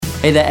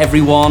Hey there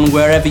everyone,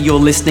 wherever you're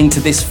listening to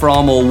this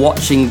from or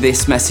watching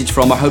this message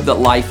from, I hope that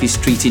life is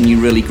treating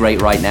you really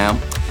great right now.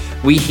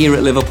 We here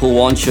at Liverpool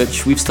One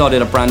Church, we've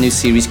started a brand new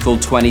series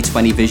called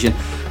 2020 Vision,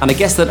 and I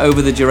guess that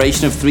over the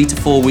duration of 3 to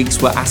 4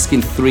 weeks, we're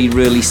asking 3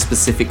 really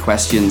specific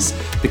questions,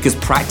 because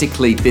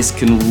practically this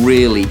can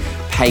really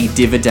pay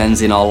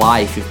dividends in our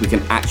life if we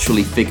can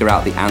actually figure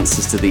out the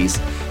answers to these.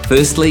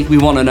 Firstly, we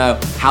want to know,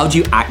 how do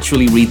you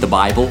actually read the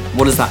Bible?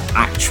 What does that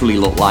actually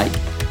look like?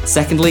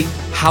 Secondly,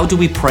 how do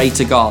we pray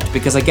to God?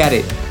 Because I get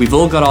it, we've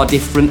all got our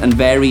different and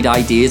varied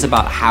ideas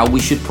about how we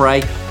should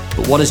pray,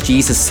 but what does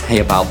Jesus say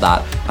about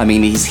that? I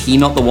mean, is he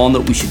not the one that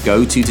we should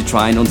go to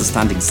try and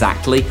understand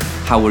exactly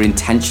how we're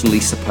intentionally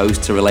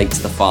supposed to relate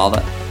to the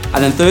Father?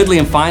 And then thirdly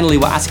and finally,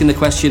 we're asking the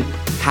question,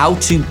 how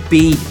to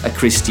be a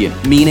Christian?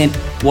 Meaning,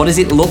 what does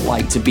it look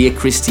like to be a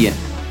Christian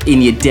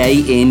in your day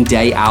in,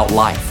 day out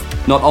life?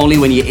 Not only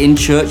when you're in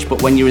church,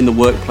 but when you're in the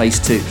workplace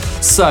too.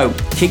 So,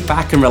 kick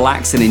back and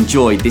relax and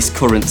enjoy this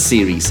current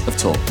series of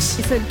talks.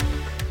 Listen,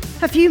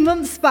 a few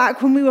months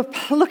back when we were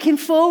looking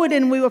forward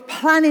and we were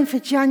planning for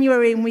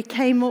January, and we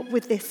came up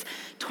with this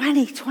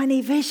 2020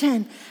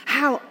 vision.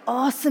 How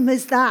awesome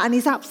is that? And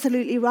he's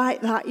absolutely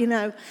right that,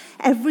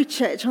 every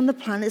church on the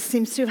planet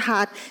seems to have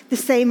had the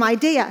same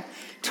idea.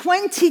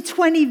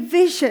 2020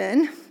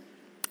 vision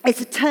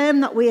is a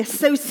term that we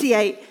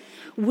associate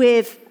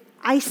with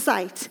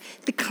eyesight.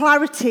 The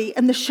clarity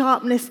and the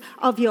sharpness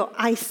of your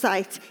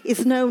eyesight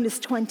is known as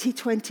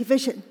 2020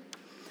 vision.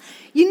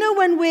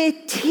 When we're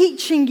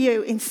teaching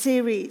you in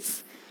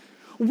series,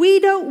 we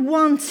don't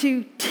want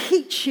to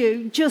teach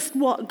you just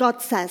what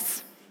God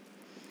says.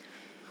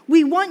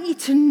 We want you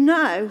to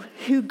know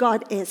who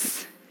God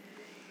is.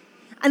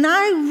 And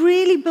I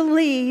really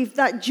believe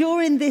that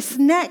during this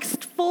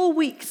next 4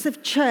 weeks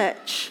of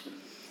church,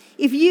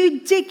 if you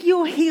dig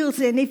your heels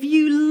in, if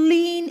you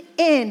lean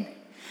in,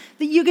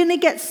 that you're going to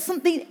get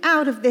something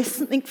out of this,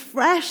 something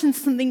fresh and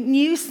something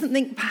new,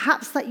 something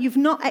perhaps that you've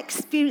not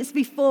experienced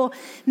before.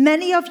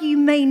 Many of you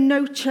may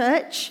know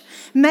church.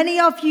 Many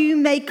of you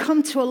may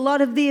come to a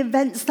lot of the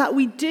events that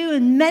we do,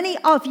 and many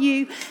of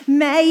you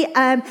may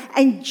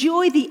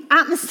enjoy the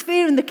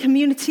atmosphere and the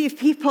community of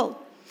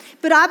people.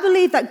 But I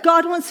believe that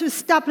God wants to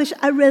establish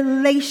a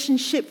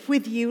relationship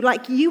with you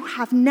like you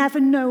have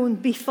never known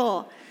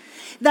before.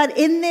 That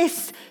in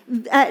this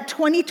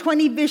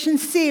 2020 Vision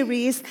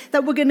series,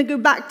 that we're going to go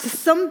back to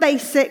some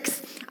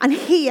basics and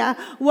hear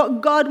what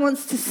God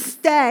wants to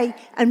stay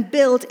and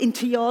build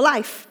into your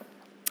life.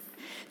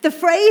 The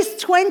phrase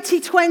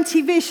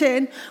 2020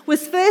 Vision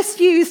was first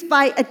used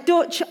by a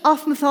Dutch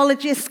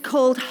ophthalmologist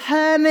called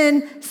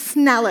Herman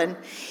Snellen.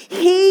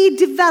 He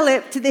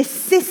developed this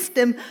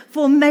system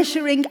for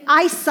measuring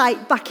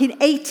eyesight back in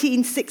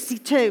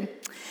 1862.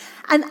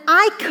 And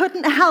I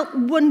couldn't help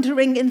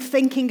wondering and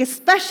thinking,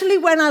 especially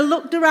when I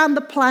looked around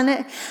the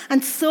planet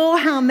and saw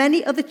how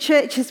many other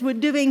churches were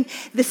doing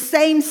the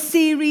same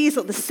series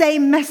or the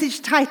same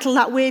message title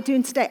that we're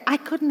doing today, I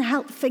couldn't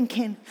help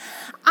thinking,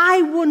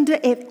 I wonder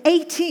if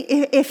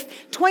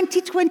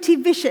 2020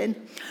 vision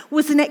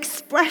was an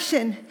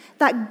expression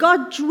that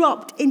God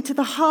dropped into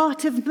the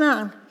heart of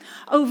man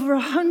over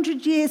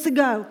 100 years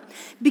ago,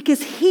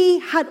 because he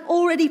had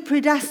already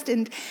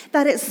predestined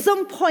that at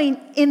some point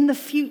in the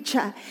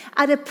future,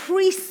 at a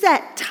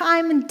preset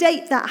time and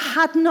date that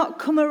had not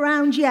come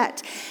around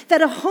yet,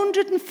 that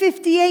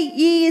 158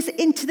 years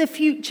into the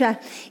future,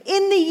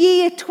 in the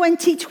year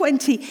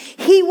 2020,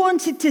 he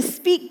wanted to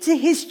speak to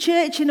his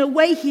church in a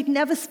way he'd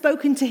never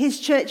spoken to his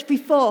church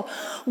before.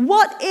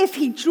 What if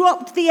he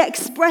dropped the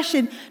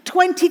expression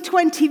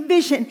 2020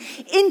 vision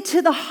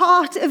into the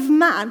heart of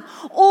man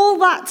all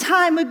that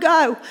time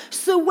ago?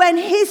 So when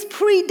his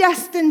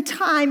predestined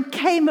time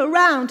came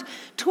around,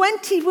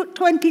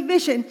 2020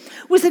 vision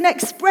was an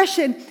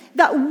expression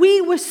that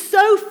we were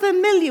so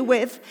familiar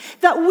with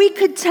that we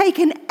could take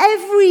an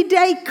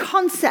everyday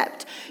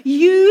concept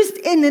used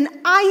in an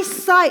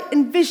eyesight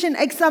and vision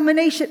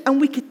examination,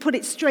 and we could put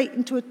it straight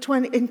into a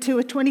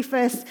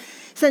 21st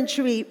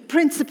century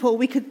principle.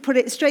 We could put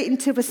it straight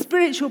into a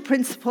spiritual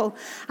principle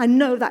and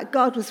know that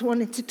God was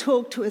wanting to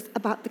talk to us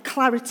about the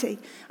clarity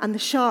and the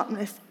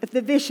sharpness of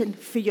the vision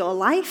for your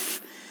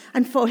life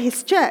and for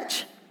his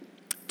church.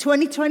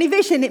 2020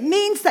 vision, it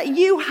means that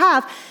you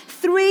have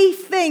 3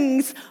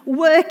 things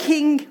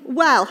working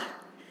well.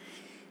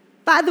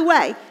 By the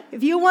way,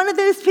 if you're one of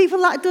those people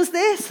that does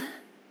this,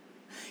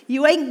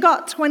 you ain't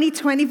got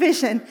 2020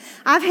 vision.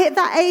 I've hit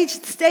that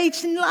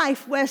stage in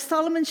life where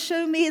Solomon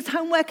showed me his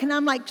homework and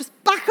I'm like, just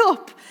back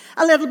up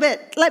a little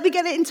bit. Let me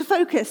get it into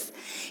focus.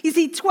 You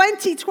see,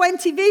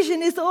 2020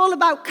 vision is all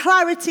about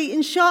clarity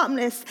and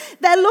sharpness.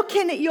 They're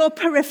looking at your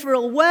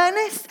peripheral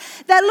awareness.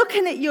 They're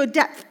looking at your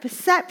depth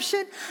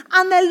perception.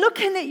 And they're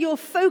looking at your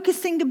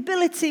focusing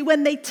ability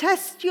when they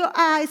test your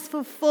eyes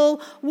for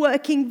full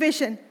working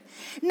vision.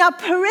 Now,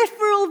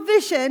 peripheral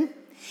vision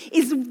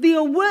is the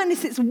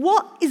awareness. It's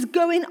what is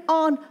going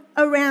on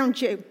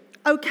around you.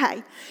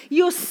 Okay,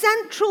 your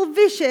central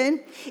vision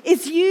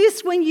is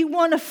used when you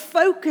want to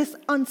focus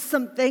on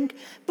something,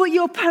 but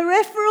your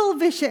peripheral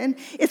vision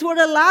is what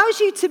allows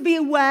you to be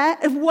aware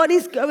of what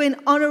is going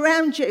on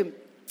around you.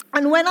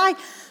 And when I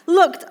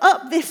looked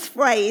up this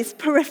phrase,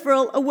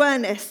 peripheral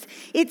awareness,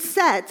 it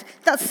said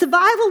that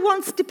survival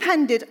once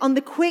depended on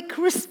the quick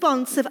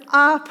response of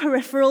our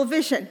peripheral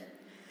vision.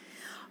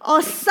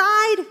 Our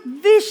side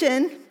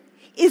vision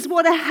is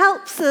what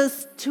helps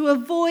us to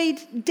avoid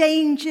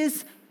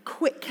dangers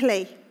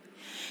quickly.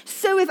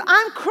 So if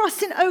I'm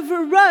crossing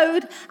over a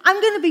road, I'm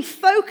going to be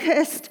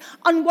focused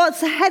on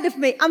what's ahead of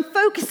me. I'm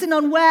focusing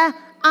on where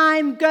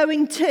I'm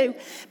going to.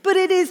 But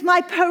it is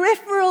my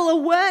peripheral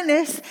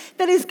awareness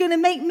that is going to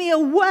make me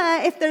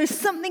aware if there is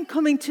something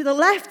coming to the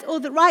left or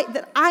the right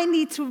that I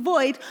need to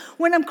avoid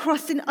when I'm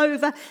crossing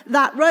over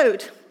that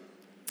road.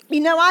 You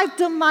know, I've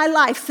done my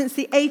life since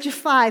the age of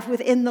 5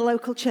 within the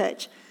local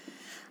church.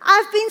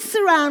 I've been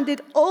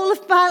surrounded all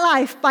of my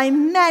life by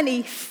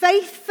many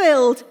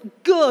faith-filled,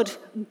 good,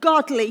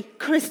 godly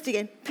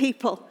Christian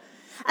people.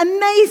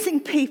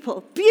 Amazing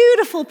people,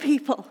 beautiful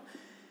people.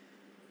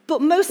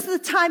 But most of the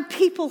time,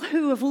 people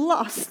who have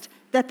lost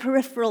their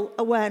peripheral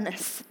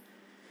awareness.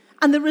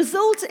 And the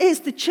result is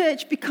the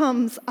church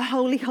becomes a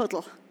holy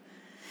huddle.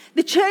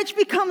 The church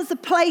becomes a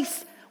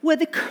place where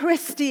the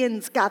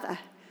Christians gather.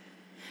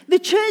 The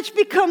church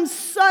becomes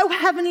so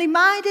heavenly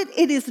minded,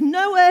 it is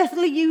no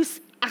earthly use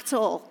at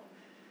all.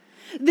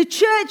 The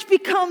church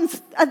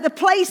becomes the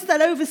place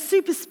that over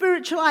super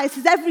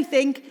spiritualizes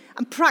everything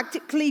and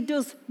practically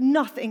does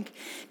nothing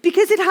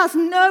because it has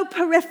no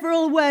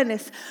peripheral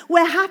awareness.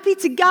 We're happy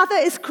to gather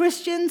as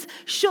Christians,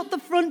 shut the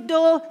front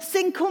door,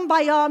 sing Come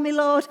By Army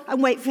Lord,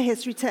 and wait for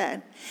his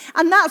return.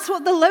 And that's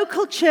what the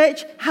local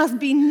church has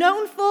been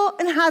known for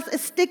and has a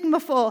stigma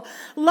for,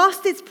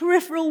 lost its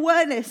peripheral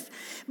awareness.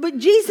 But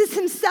Jesus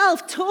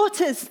himself taught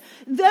us,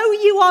 though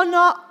you are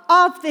not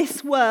of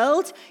this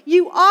world,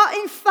 you are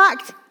in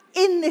fact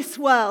in this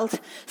world.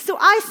 So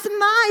I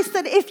surmise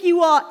that if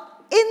you are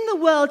in the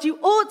world, you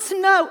ought to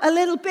know a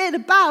little bit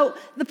about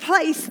the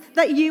place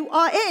that you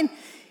are in.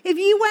 If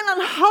you went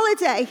on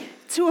holiday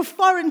to a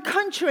foreign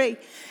country,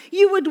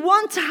 you would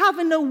want to have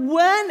an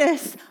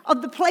awareness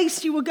of the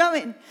place you were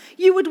going.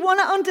 You would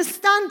want to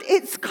understand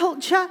its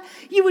culture.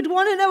 You would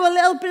want to know a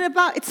little bit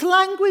about its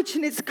language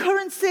and its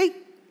currency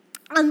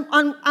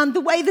and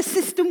the way the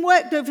system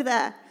worked over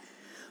there.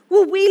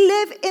 Well, we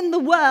live in the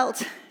world.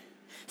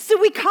 So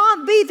we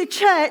can't be the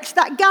church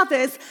that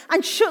gathers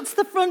and shuts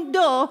the front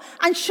door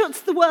and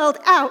shuts the world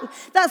out.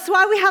 That's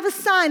why we have a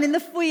sign in the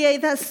foyer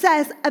that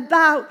says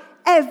about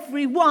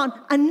everyone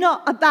and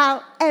not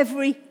about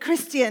every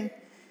Christian.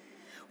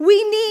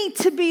 We need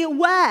to be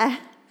aware,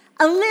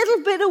 a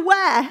little bit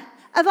aware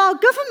of our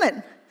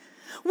government.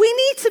 We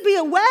need to be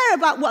aware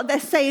about what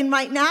they're saying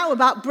right now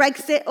about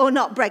Brexit or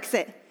not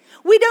Brexit.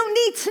 We don't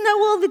need to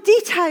know all the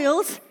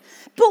details,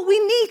 but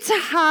we need to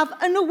have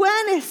an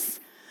awareness.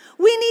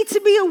 We need to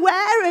be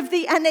aware of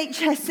the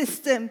NHS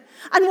system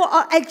and what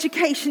our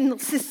educational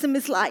system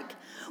is like.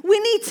 We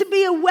need to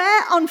be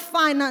aware on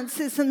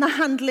finances and the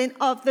handling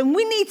of them.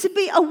 We need to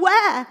be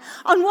aware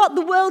on what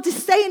the world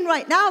is saying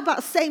right now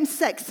about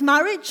same-sex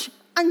marriage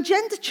and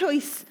gender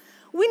choice.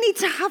 We need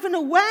to have an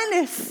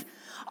awareness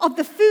of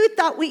the food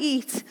that we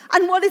eat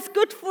and what is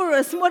good for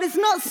us and what is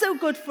not so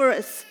good for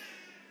us.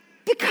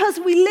 Because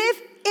we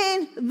live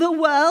in the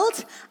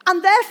world,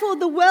 and therefore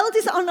the world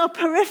is on our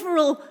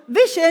peripheral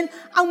vision,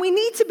 and we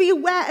need to be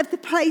aware of the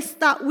place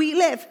that we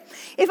live.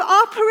 If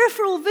our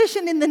peripheral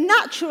vision in the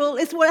natural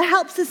is what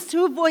helps us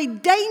to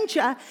avoid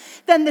danger,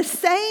 then the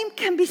same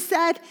can be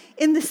said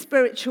in the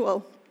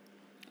spiritual.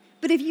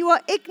 But if you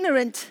are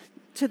ignorant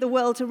to the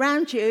world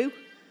around you,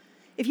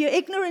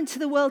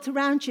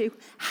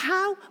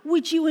 how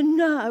would you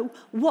know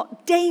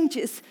what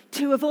dangers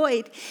to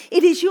avoid?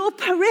 It is your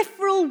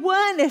peripheral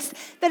awareness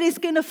that is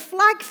going to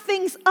flag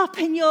things up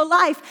in your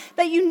life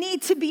that you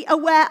need to be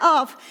aware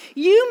of.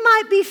 You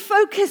might be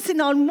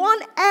focusing on one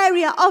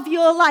area of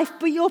your life,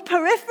 but your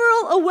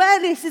peripheral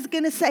awareness is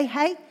going to say,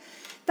 hey,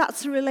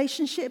 that's a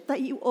relationship that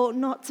you ought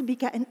not to be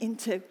getting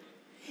into.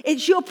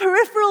 It's your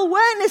peripheral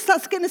awareness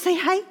that's going to say,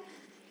 hey,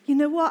 you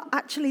know what?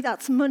 Actually,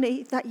 that's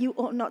money that you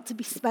ought not to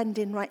be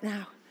spending right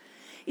now.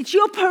 It's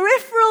your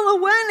peripheral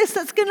awareness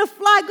that's going to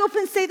flag up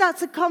and say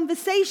that's a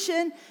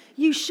conversation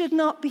you should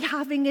not be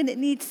having and it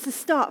needs to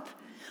stop.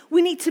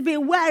 We need to be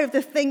aware of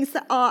the things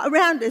that are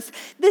around us.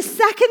 The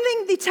second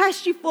thing they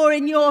test you for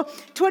in your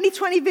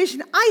 2020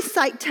 Vision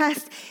Eyesight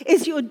test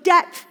is your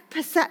depth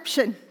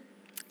perception.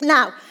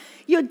 Now,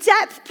 your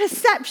depth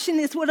perception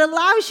is what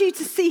allows you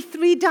to see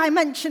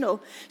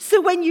three-dimensional.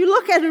 So when you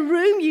look at a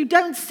room, you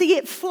don't see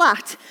it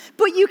flat,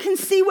 but you can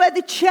see where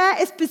the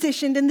chair is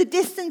positioned and the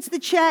distance the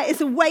chair is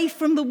away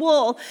from the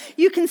wall.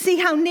 You can see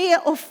how near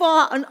or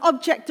far an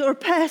object or a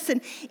person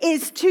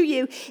is to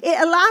you. It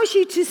allows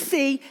you to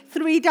see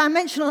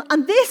three-dimensional,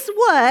 and this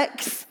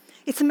works.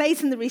 It's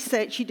amazing the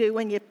research you do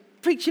when you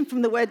preaching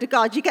from the Word of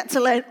God. You get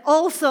to learn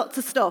all sorts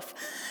of stuff.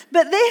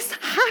 But this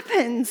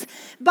happens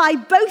by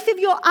both of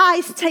your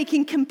eyes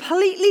taking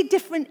completely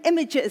different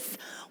images.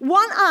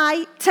 One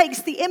eye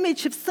takes the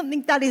image of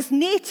something that is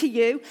near to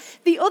you.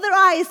 The other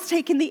eye is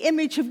taking the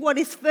image of what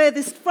is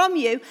furthest from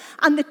you.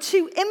 And the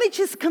two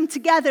images come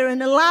together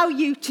and allow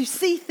you to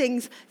see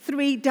things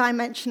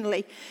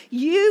three-dimensionally.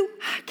 You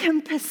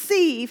can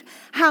perceive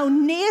how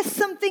near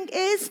something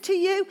is to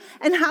you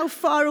and how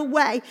far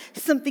away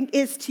something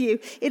is to you.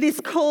 It is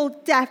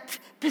called depth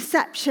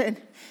perception.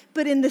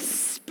 But in the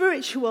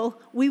spiritual,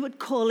 we would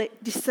call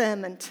it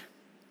discernment.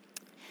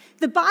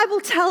 The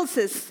Bible tells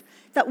us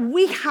that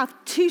we have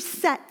two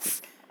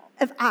sets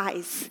of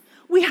eyes.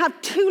 We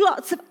have two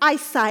lots of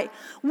eyesight.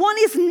 One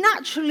is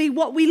naturally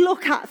what we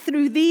look at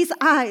through these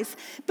eyes,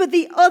 but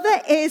the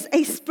other is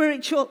a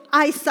spiritual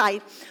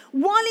eyesight.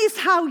 One is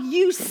how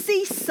you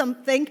see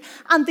something,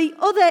 and the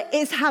other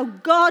is how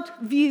God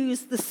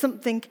views the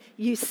something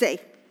you see.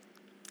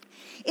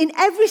 In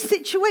every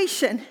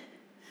situation,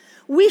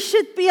 we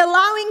should be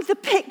allowing the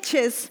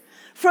pictures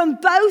from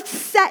both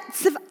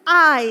sets of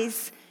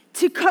eyes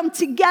to come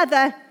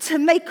together to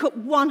make up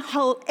one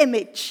whole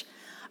image,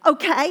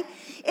 okay?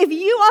 If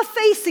you are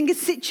facing a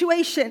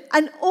situation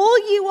and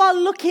all you are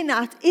looking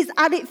at is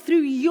at it through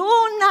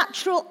your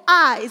natural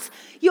eyes,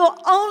 you're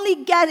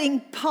only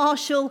getting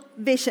partial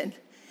vision.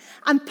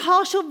 And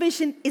partial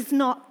vision is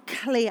not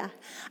clear.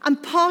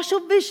 And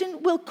partial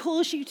vision will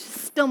cause you to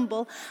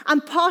stumble.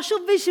 And partial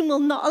vision will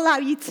not allow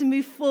you to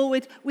move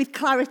forward with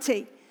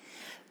clarity.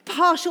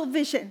 Partial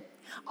vision.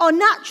 Our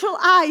natural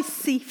eyes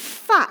see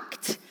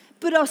fact,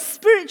 but our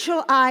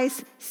spiritual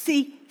eyes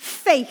see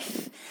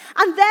faith.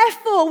 And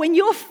therefore, when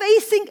you're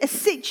facing a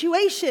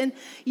situation,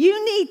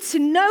 you need to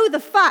know the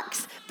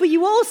facts, but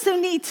you also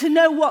need to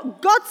know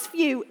what God's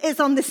view is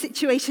on the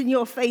situation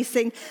you're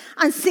facing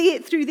and see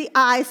it through the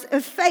eyes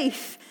of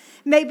faith.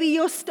 Maybe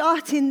you're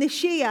starting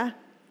this year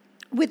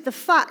with the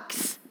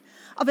facts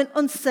of an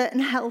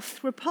uncertain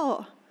health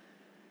report.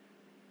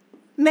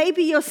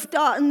 Maybe you're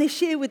starting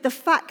this year with the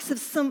facts of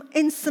some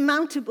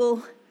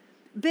insurmountable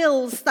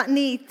bills that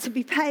need to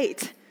be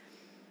paid.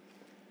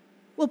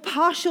 Well,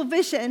 partial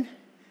vision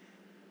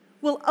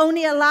will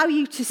only allow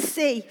you to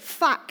see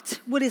fact,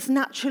 what is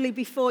naturally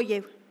before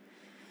you.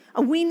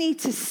 And we need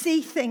to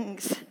see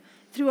things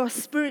through our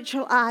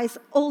spiritual eyes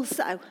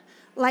also.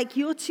 Like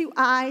your two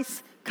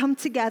eyes come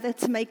together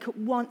to make up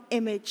one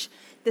image.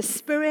 The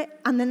spirit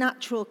and the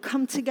natural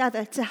come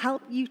together to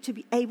help you to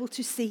be able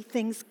to see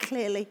things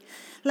clearly.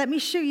 Let me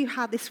show you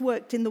how this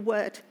worked in the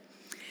Word.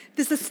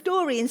 There's a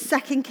story in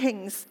 2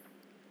 Kings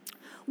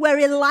where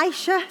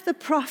Elisha the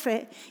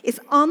prophet is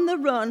on the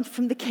run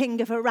from the king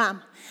of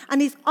Aram.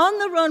 And he's on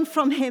the run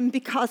from him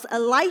because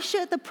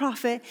Elisha the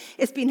prophet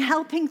has been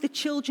helping the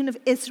children of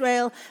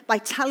Israel by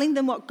telling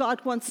them what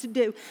God wants to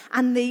do.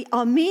 And the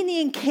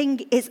Aramean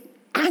king is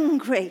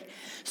angry.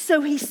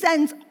 So he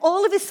sends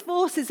all of his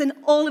forces and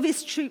all of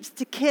his troops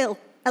to kill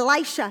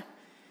Elisha.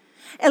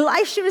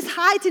 Elisha is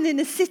hiding in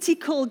a city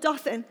called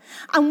Dothan.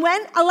 And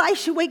when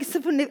Elisha wakes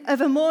up in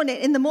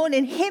the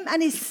morning, him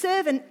and his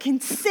servant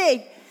can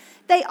see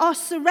they are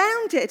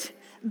surrounded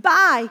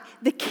by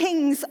the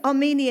king's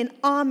Aramean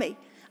army.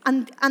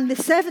 And the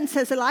servant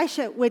says,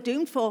 Elisha, we're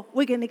doomed for.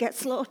 We're going to get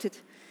slaughtered.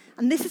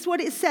 And this is what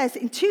it says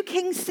in 2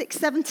 Kings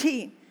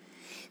 6:17.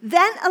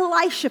 Then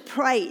Elisha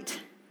prayed,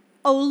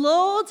 O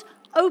Lord,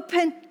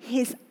 open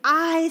his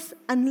eyes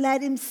and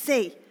let him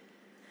see.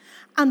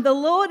 And the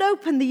Lord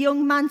opened the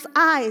young man's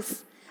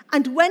eyes.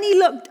 And when he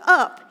looked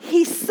up,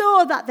 he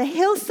saw that the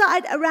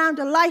hillside around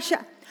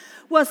Elisha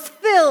was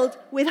filled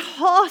with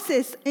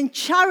horses and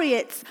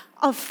chariots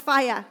of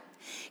fire.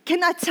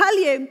 Can I tell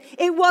you,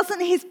 it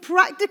wasn't his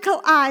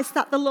practical eyes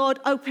that the Lord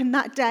opened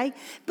that day,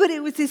 but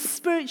it was his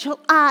spiritual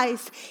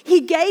eyes.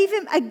 He gave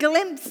him a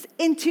glimpse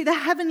into the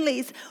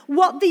heavenlies.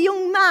 What the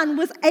young man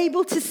was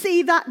able to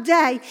see that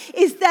day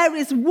is there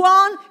is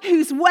one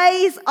whose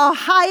ways are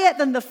higher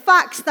than the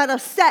facts that are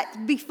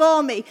set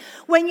before me.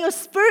 When your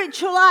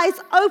spiritual eyes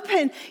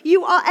open,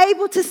 you are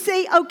able to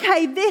see,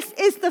 okay, this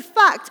is the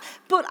fact,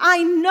 but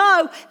I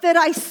know that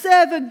I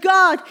serve a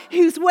God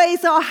whose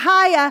ways are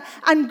higher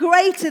and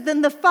greater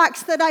than the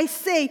facts that I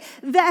see.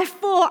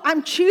 Therefore,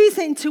 I'm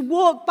choosing to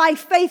walk by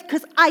faith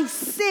because I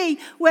see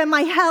where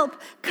my help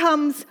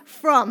comes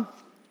from.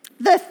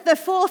 The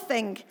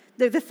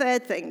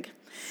third thing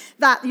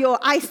that your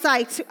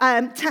eyesight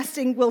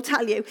testing will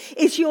tell you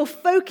is your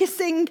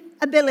focusing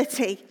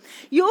ability.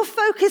 Your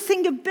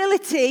focusing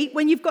ability,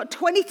 when you've got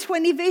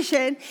 20/20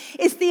 vision,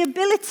 is the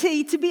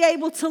ability to be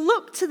able to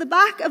look to the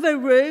back of a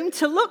room,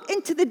 to look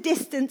into the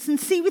distance and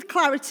see with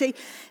clarity,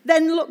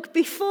 then look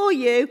before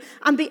you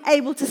and be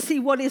able to see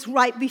what is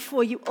right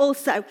before you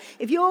also.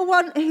 If you're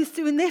one who's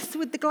doing this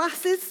with the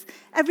glasses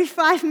every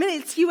 5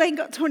 minutes, you ain't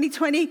got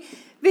 20/20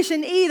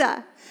 vision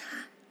either.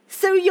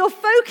 So your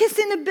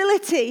focusing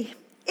ability,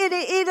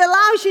 it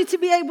allows you to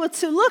be able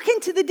to look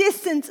into the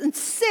distance and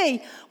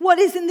see what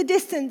is in the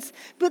distance.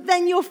 But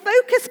then your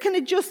focus can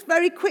adjust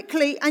very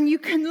quickly and you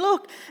can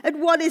look at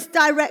what is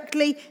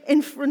directly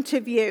in front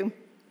of you.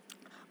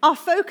 Our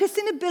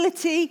focusing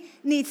ability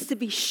needs to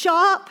be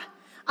sharp,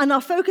 and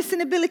our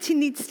focusing ability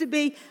needs to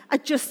be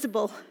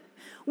adjustable.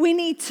 We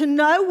need to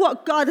know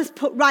what God has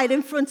put right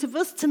in front of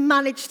us to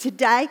manage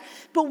today,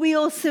 but we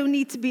also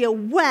need to be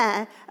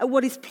aware of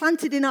what is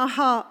planted in our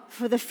heart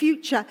for the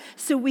future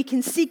so we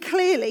can see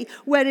clearly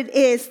where it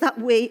is that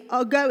we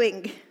are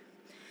going.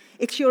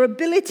 It's your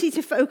ability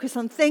to focus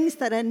on things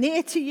that are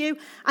near to you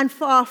and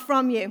far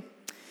from you.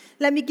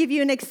 Let me give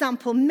you an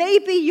example.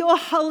 Maybe you're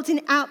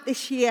holding out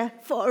this year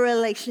for a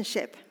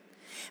relationship.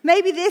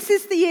 Maybe this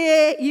is the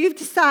year you've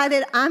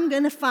decided, I'm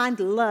going to find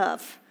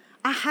love.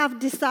 I have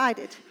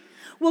decided.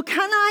 Well,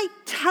 can I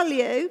tell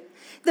you,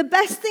 the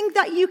best thing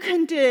that you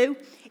can do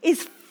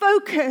is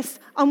focus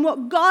on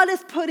what God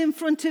has put in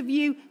front of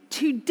you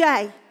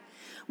today.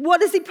 What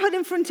has He put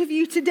in front of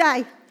you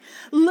today?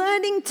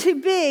 Learning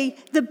to be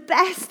the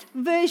best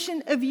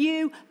version of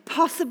you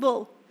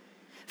possible.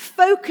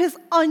 Focus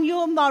on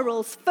your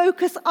morals.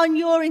 Focus on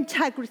your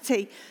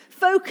integrity.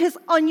 Focus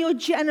on your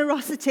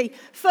generosity.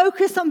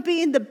 Focus on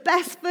being the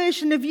best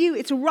version of you.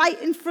 It's right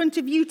in front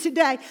of you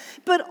today.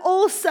 But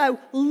also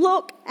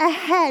look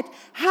ahead.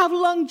 Have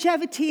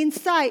longevity in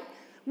sight.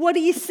 What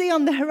do you see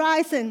on the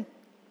horizon?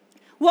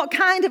 What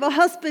kind of a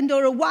husband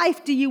or a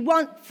wife do you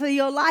want for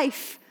your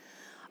life?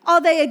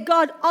 Are they a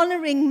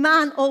God-honoring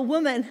man or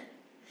woman?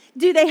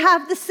 Do they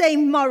have the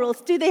same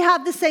morals? Do they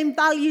have the same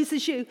values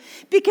as you?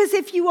 Because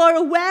if you are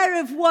aware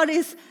of what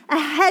is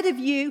ahead of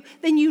you,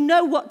 then you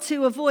know what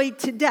to avoid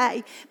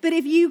today. But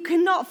if you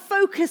cannot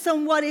focus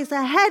on what is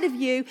ahead of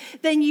you,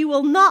 then you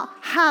will not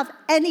have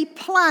any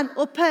plan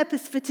or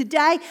purpose for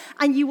today,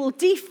 and you will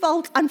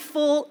default and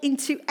fall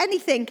into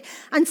anything.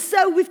 And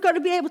so we've got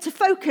to be able to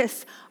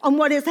focus on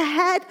what is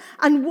ahead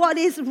and what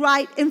is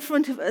right in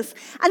front of us.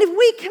 And if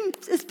we can,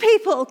 as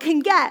people,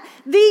 can get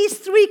these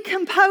three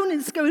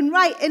components going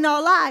right in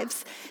our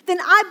lives, then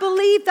I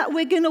believe that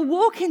we're going to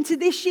walk into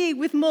this year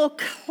with more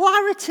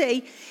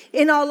clarity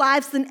in our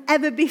lives than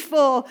ever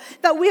before,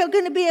 that we are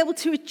going to be able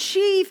to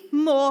achieve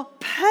more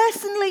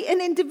personally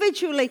and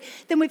individually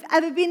than we've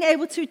ever been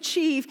able to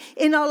achieve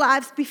in our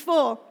lives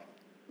before.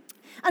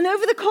 And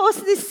over the course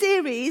of this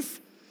series,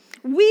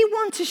 we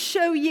want to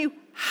show you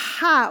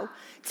how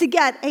to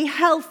get a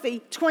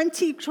healthy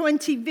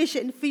 2020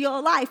 vision for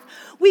your life.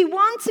 We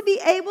want to be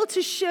able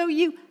to show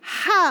you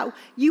how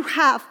you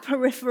have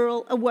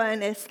peripheral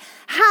awareness,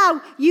 how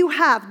you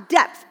have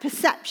depth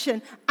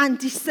perception and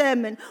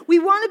discernment. We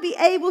want to be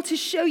able to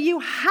show you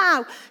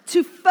how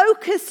to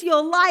focus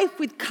your life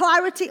with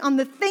clarity on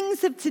the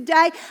things of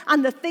today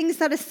and the things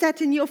that are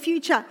set in your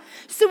future.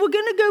 So we're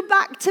going to go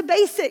back to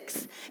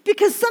basics,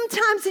 because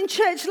sometimes in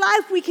church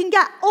life we can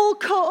get all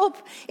caught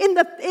up in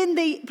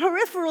the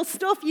peripheral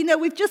stuff. You know,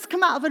 we've just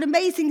come out of an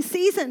amazing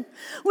season.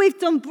 We've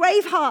done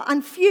Braveheart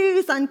and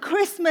Fuse and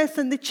Christmas,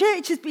 and the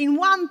church has been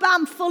wham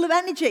bam full of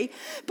energy.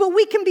 But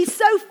we can be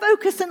so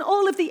focused on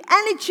all of the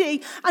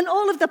energy and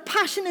all of the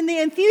passion and the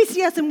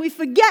enthusiasm, we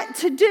forget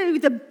to do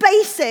the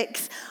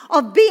basics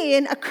of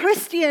being a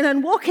Christian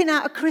and walking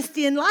out a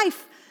Christian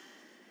life.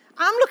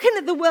 I'm looking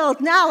at the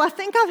world now. I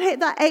think I've hit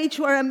that age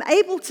where I'm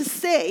able to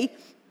see,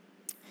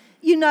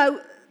 you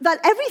know, that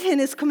everything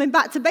is coming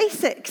back to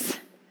basics.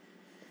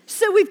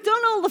 So we've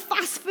done all the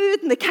fast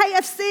food and the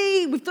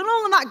KFC, we've done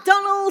all the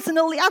McDonald's and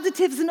all the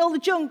additives and all the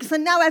junks,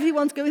 and now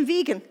everyone's going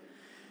vegan.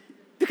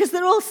 Because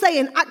they're all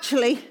saying,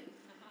 actually,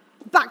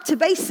 back to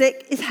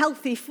basic is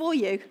healthy for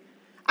you.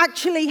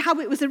 Actually, how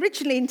it was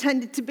originally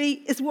intended to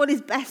be is what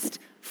is best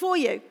for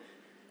you.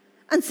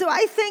 And so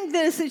I think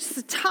there's just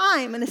a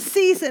time and a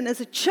season as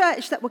a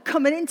church that we're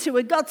coming into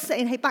where God's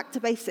saying, hey, back to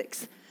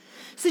basics.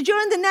 So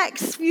during the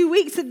next few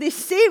weeks of this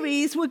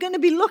series, we're going to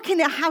be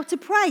looking at how to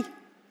pray.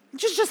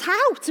 Just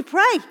how to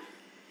pray.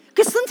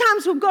 Because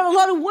sometimes we've got a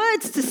lot of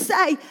words to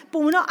say,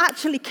 but we're not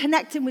actually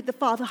connecting with the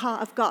Father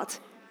heart of God.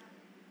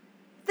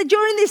 That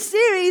during this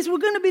series, we're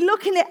going to be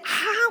looking at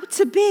how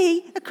to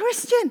be a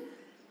Christian.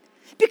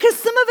 Because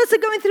some of us are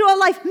going through our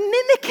life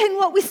mimicking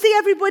what we see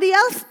everybody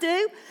else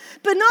do,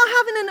 but not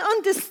having an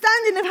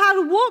understanding of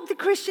how to walk the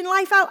Christian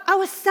life out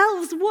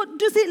ourselves. What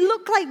does it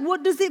look like?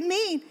 What does it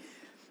mean?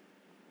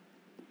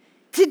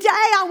 Today,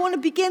 I want to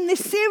begin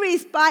this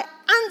series by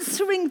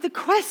answering the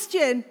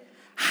question,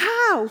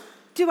 how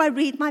do I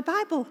read my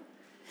Bible?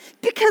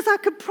 Because I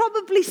could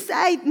probably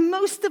say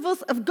most of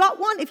us have got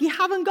one. If you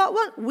haven't got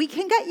one, we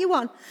can get you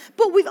one.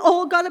 But we've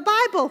all got a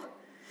Bible.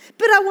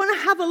 But I want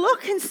to have a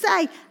look and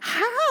say,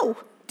 how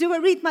do I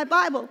read my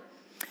Bible?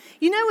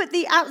 You know, at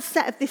the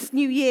outset of this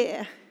new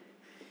year,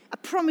 I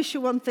promise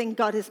you one thing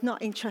God is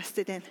not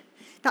interested in.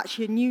 That's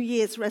your New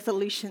Year's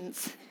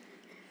resolutions.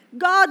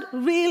 God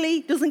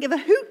really doesn't give a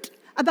hoot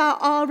about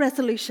our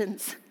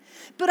resolutions.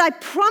 But I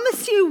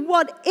promise you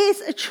what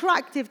is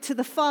attractive to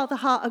the Father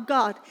heart of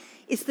God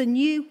is the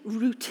new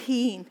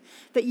routine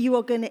that you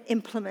are going to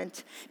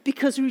implement.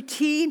 Because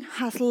routine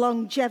has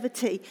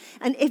longevity.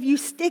 And if you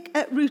stick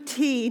at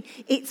routine,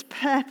 it's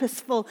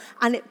purposeful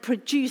and it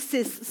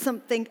produces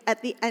something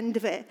at the end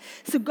of it.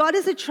 So God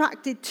is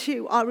attracted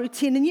to our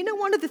routine. And you know,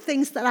 one of the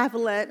things that I've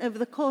learned over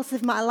the course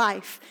of my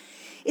life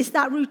is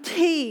that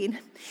routine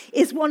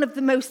is one of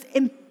the most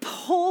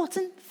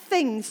important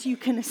things you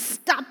can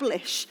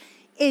establish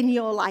in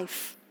your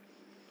life.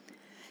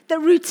 That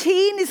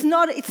routine is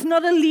not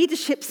a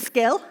leadership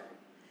skill,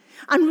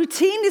 and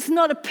routine is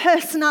not a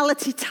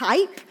personality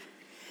type,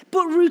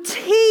 but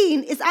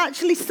routine is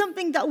actually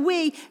something that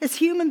we, as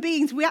human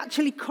beings, we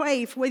actually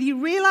crave. Whether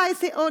you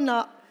realize it or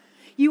not,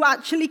 you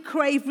actually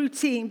crave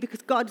routine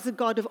because God is a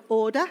God of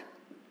order.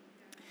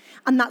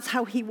 And that's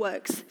how he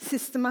works,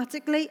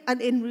 systematically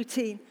and in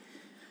routine.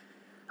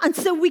 And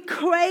so we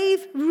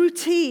crave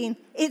routine.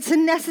 It's a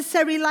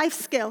necessary life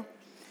skill.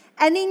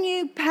 Any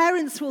new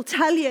parents will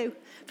tell you,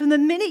 from the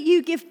minute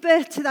you give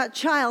birth to that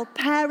child,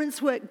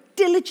 parents work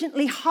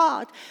diligently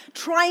hard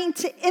trying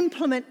to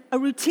implement a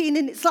routine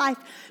in its life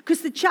because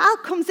the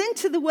child comes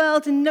into the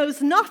world and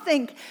knows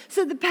nothing.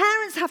 So the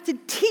parents have to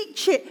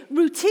teach it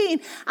routine,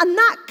 and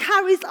that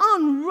carries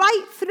on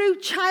right through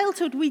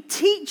childhood. We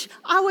teach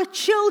our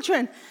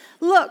children,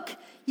 look,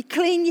 you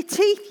clean your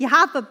teeth, you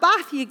have a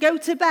bath, you go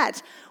to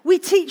bed. We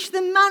teach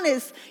them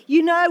manners.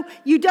 You know,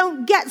 you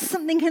don't get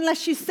something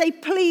unless you say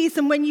please,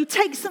 and when you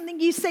take something,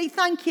 you say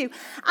thank you.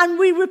 And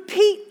we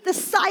repeat the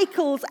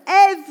cycles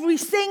every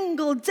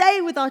single day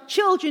with our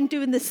children,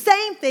 doing the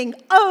same thing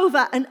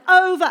over and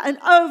over and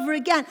over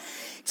again,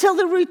 till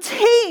the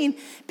routine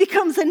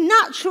becomes a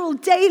natural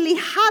daily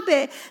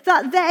habit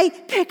that they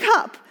pick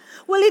up.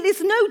 Well, it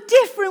is no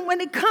different when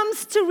it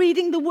comes to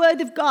reading the Word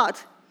of God.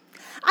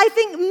 I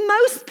think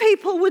most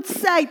people would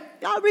say,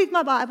 I read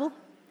my Bible.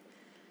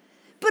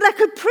 But I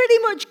could pretty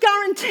much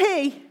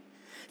guarantee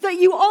that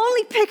you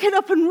only pick it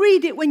up and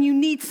read it when you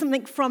need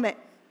something from it.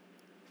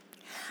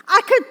 I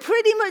could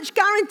pretty much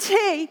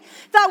guarantee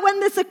that when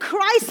there's a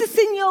crisis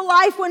in your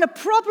life, when a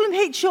problem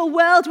hits your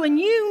world, when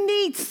you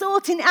need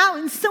sorting out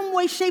in some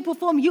way, shape, or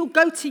form, you'll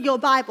go to your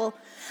Bible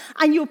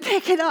and you'll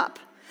pick it up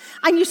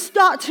and you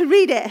start to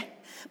read it.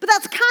 But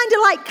that's kind of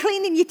like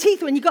cleaning your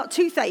teeth when you got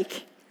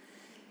toothache.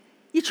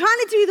 You're trying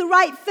to do the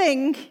right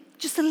thing,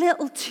 just a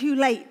little too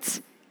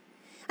late.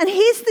 And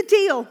here's the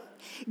deal.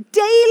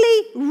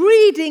 Daily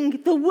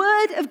reading the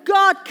Word of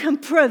God can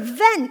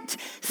prevent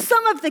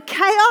some of the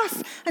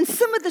chaos and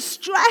some of the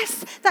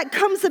stress that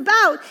comes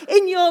about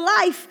in your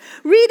life.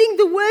 Reading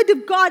the Word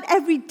of God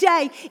every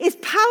day is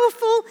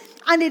powerful,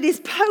 and it is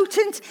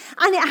potent,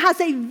 and it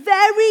has a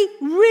very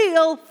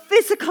real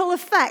physical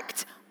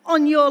effect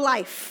on your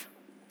life.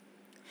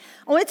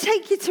 I want to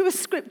take you to a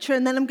scripture,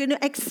 and then I'm going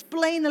to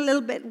explain a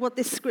little bit what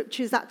this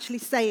scripture is actually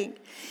saying.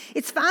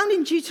 It's found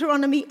in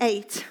Deuteronomy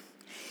 8.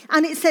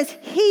 And it says,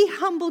 he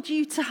humbled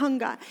you to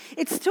hunger.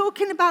 It's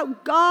talking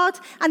about God,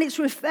 and it's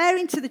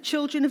referring to the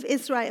children of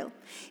Israel.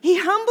 He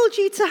humbled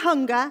you to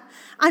hunger,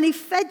 and he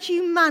fed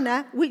you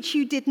manna, which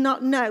you did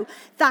not know,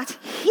 that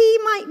he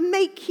might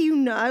make you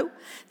know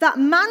that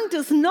man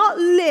does not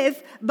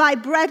live by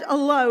bread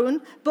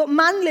alone, but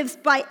man lives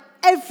by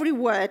every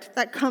word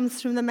that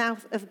comes from the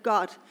mouth of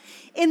God.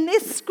 In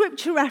this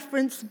scripture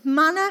reference,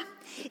 manna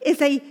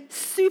is a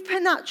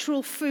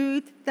supernatural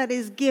food that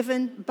is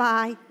given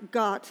by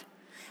God.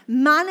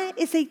 Manna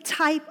is a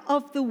type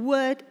of the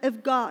Word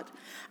of God.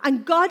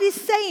 And God is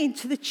saying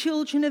to the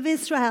children of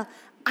Israel,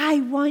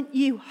 I want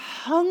you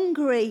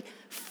hungry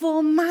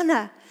for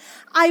manna.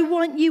 I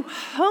want you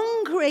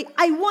hungry.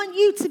 I want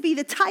you to be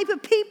the type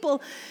of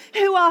people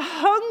who are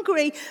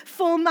hungry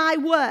for my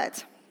word.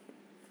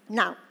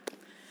 Now,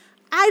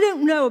 I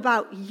don't know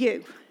about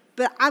you,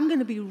 but I'm going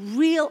to be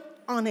real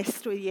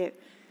honest with you.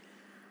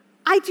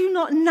 I do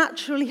not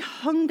naturally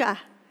hunger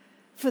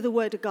for the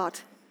Word of God.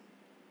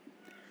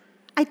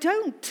 I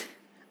don't.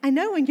 I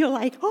know when you're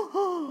like,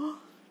 oh.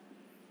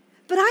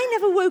 But I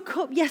never woke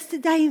up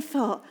yesterday and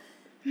thought,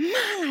 man,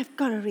 I've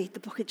got to read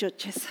the book of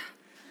Judges.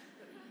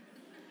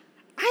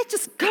 I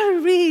just got to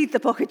read the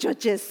book of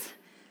Judges.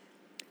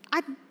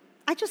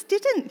 I just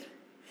didn't.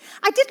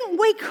 I didn't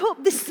wake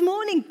up this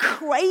morning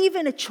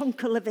craving a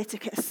chunk of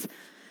Leviticus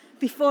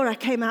before I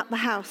came out the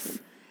house.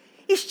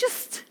 It's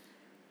just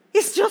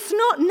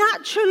not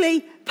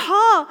naturally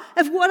part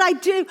of what I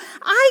do.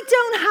 I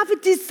don't have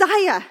a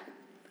desire.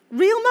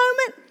 Real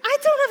moment, I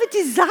don't have a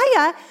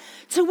desire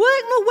to work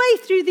my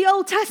way through the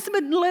Old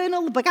Testament and learn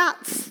all the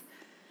begats.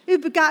 Who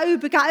begat, who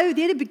begat, who?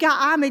 The only begat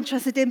I'm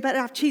interested in, better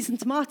have cheese and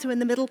tomato in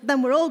the middle,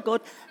 then we're all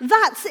good.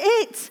 That's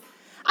it.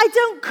 I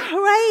don't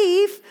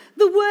crave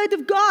the Word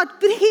of God,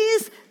 but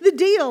here's the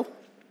deal.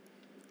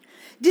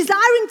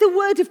 Desiring the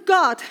Word of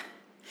God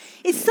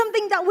is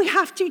something that we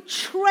have to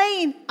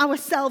train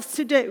ourselves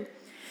to do.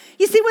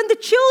 You see, when the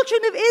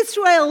children of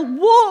Israel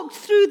walked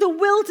through the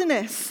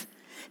wilderness,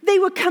 they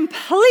were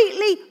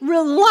completely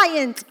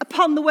reliant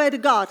upon the Word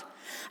of God.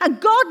 And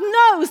God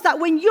knows that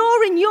when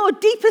you're in your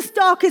deepest,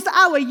 darkest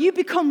hour, you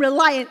become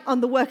reliant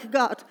on the Word of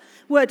God.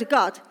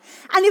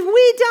 And if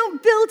we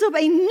don't build up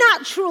a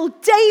natural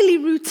daily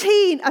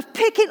routine of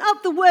picking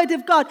up the Word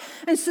of God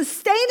and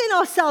sustaining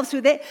ourselves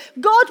with it,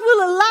 God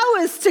will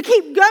allow us to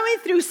keep going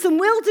through some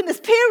wilderness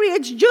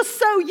periods just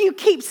so you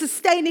keep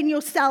sustaining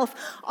yourself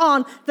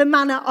on the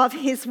manna of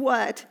His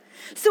Word.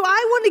 So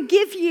I want to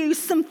give you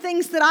some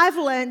things that I've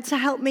learned to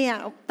help me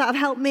out, that have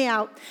helped me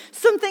out.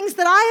 Some things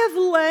that I have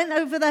learned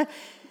over the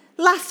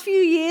last few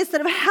years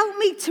that have helped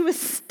me to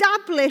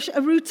establish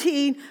a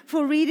routine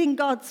for reading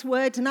God's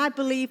word. And I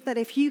believe that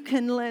if you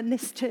can learn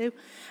this too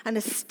and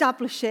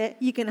establish it,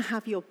 you're going to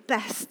have your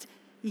best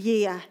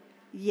year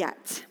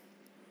yet.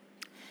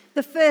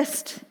 The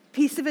first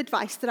piece of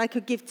advice that I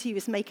could give to you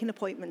is make an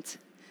appointment.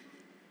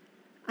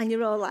 And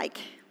you're all like,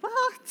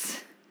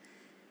 what?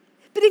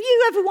 But if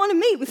you ever want to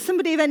meet with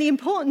somebody of any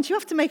importance, you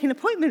have to make an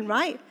appointment,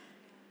 right?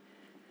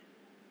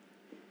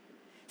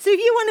 So if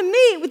you want to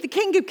meet with the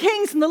King of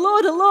Kings and the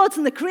Lord of Lords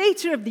and the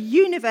Creator of the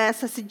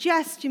universe, I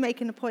suggest you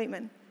make an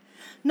appointment.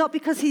 Not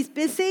because he's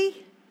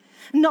busy,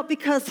 not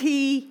because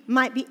he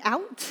might be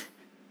out,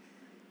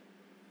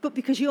 but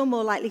because you're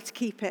more likely to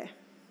keep it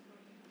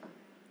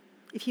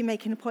if you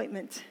make an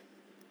appointment.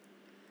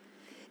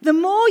 The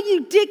more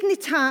you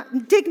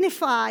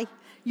dignify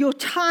your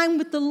time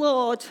with the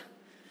Lord,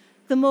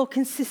 the more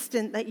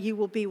consistent that you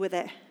will be with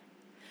it.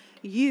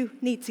 You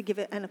need to give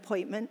it an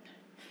appointment.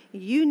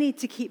 You need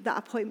to keep that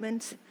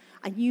appointment,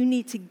 and you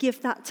need to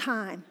give that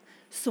time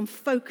some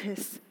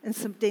focus and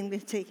some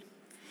dignity.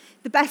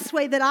 The best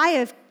way that I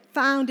have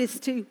found is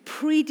to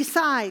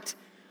pre-decide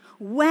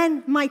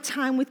when my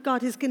time with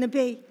God is going to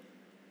be.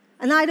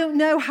 And I don't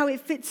know how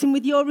it fits in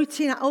with your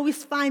routine. I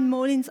always find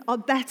mornings are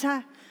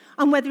better.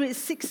 And whether it's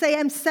 6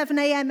 a.m., 7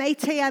 a.m.,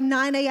 8 a.m.,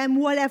 9 a.m.,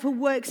 whatever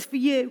works for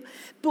you.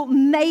 But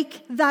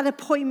make that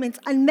appointment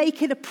and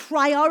make it a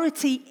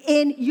priority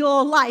in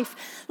your life.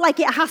 Like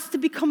it has to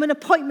become an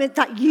appointment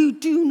that you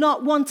do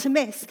not want to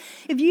miss.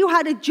 If you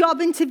had a job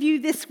interview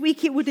this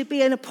week, it would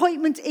be an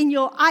appointment in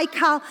your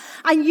iCal,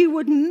 and you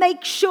would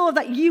make sure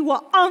that you were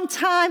on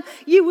time,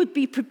 you would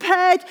be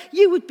prepared,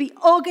 you would be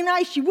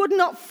organized, you would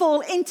not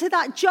fall into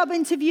that job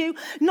interview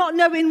not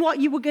knowing what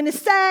you were going to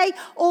say,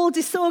 all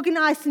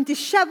disorganized and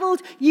disheveled.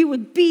 You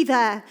would be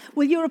there.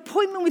 Well, your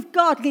appointment with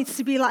God needs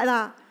to be like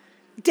that.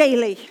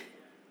 Daily.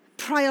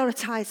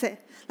 Prioritize it.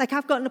 Like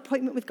I've got an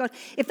appointment with God.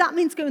 If that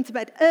means going to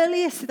bed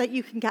earlier so that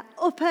you can get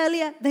up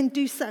earlier, then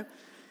do so.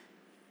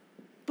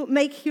 But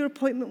make your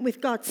appointment with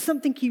God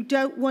something you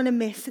don't want to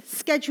miss.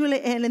 Schedule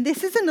it in. And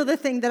this is another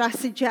thing that I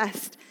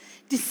suggest.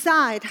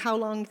 Decide how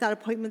long that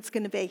appointment's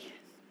going to be.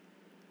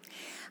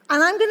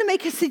 And I'm going to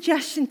make a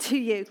suggestion to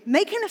you.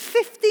 Making a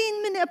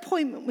 15-minute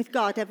appointment with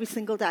God every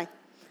single day.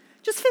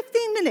 Just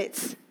 15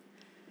 minutes.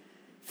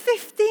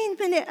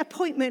 15-minute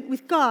appointment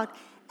with God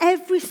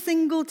every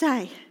single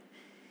day.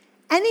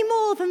 Any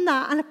more than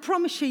that, and I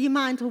promise you, your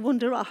mind will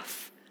wander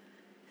off.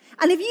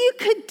 And if you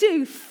could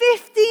do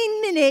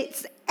 15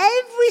 minutes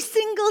every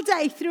single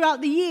day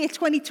throughout the year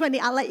 2020,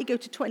 I'll let you go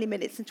to 20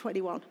 minutes in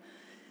 21.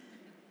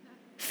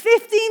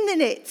 15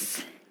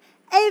 minutes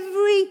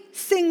every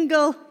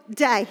single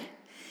day.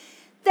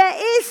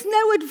 There is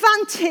no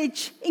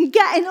advantage in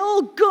getting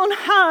all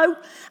gung-ho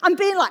and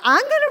being like,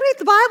 I'm going to read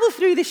the Bible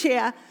through this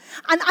year, and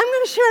I'm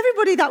going to show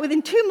everybody that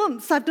within 2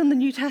 months I've done the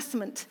New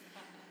Testament.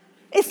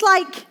 It's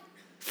like,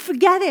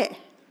 forget it.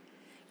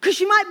 Because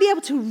you might be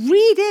able to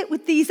read it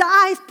with these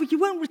eyes, but you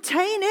won't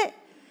retain it.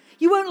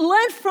 You won't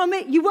learn from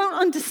it. You won't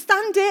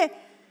understand it.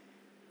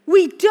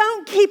 We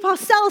don't keep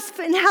ourselves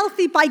fit and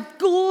healthy by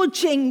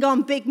gorging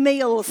on big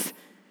meals.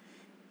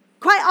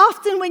 Quite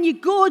often when you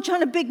gorge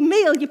on a big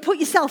meal, you put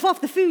yourself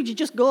off the food you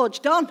just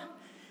gorged on.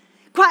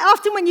 Quite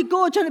often when you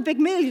gorge on a big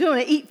meal, you don't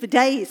want to eat for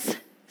days.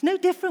 It's no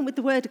different with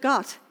the Word of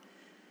God.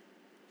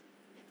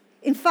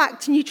 In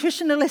fact,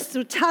 nutritionalists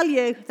will tell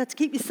you that to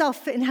keep yourself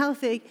fit and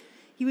healthy,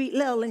 you eat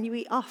little and you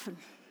eat often.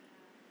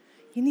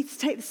 You need to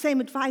take the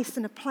same advice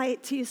and apply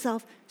it to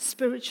yourself,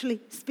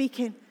 spiritually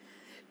speaking.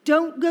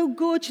 Don't go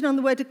gorging on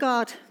the Word of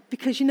God,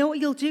 because you know what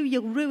you'll do?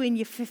 You'll ruin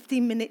your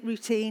 15-minute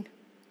routine.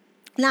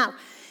 Now,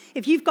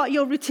 if you've got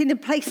your routine in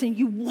place and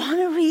you want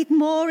to read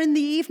more in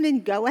the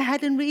evening, go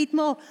ahead and read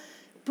more.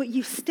 But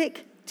you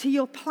stick to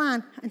your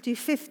plan and do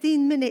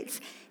 15 minutes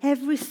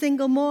every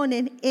single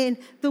morning in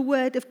the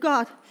Word of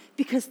God.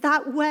 Because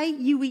that way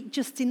you eat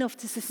just enough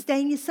to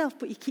sustain yourself,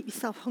 but you keep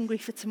yourself hungry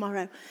for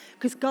tomorrow.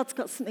 Because God's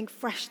got something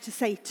fresh to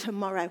say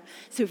tomorrow.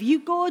 So if you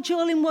gorge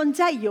all in one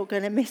day, you're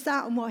going to miss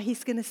out on what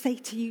he's going to say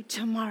to you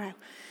tomorrow.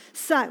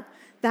 So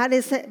that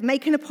is it.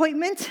 Make an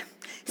appointment.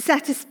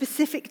 Set a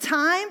specific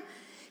time.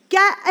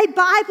 Get a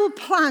Bible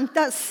plan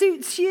that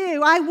suits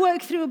you. I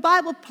work through a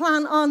Bible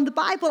plan on the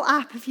Bible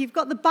app. If you've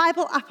got the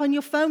Bible app on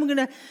your phone, we're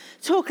going to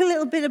talk a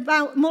little bit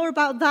more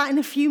about that in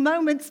a few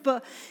moments.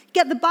 But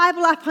get the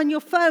Bible app on your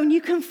phone.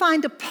 You can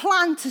find a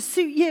plan to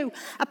suit you.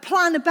 A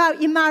plan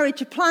about your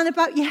marriage, a plan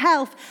about your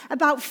health,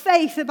 about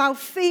faith, about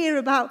fear,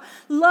 about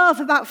love,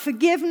 about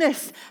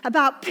forgiveness,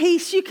 about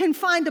peace. You can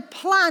find a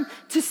plan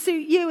to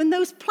suit you. And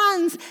those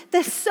plans,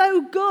 they're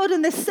so good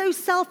and they're so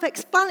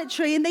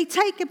self-explanatory, and they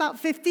take about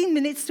 15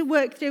 minutes to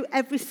work through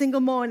every single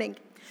morning.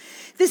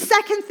 The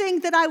second thing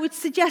that I would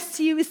suggest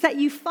to you is that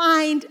you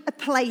find a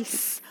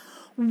place.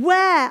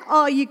 Where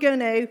are you going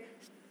to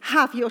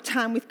have your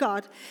time with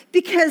God?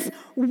 Because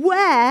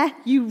where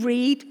you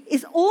read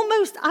is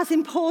almost as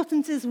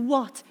important as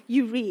what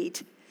you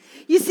read.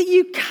 You see,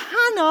 you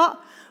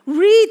cannot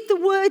read the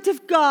Word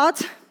of God.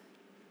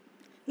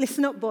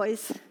 Listen up,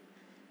 boys,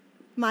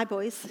 my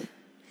boys.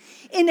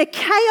 In a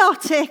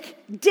chaotic,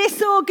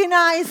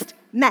 disorganized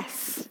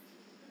mess.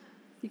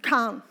 You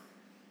can't.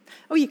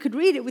 Or you could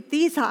read it with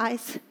these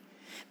eyes.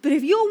 But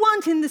if you're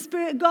wanting the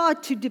Spirit of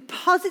God to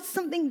deposit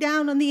something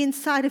down on the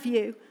inside of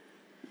you,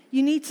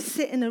 you need to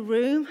sit in a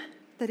room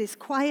that is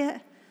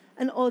quiet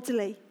and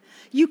orderly.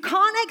 You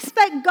can't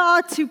expect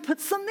God to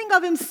put something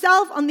of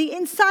himself on the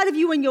inside of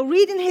you when you're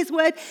reading his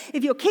word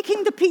if you're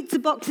kicking the pizza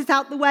boxes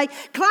out the way,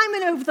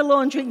 climbing over the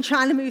laundry and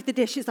trying to move the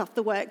dishes off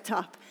the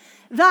worktop.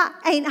 That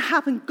ain't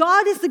happened.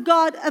 God is the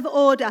God of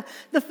order.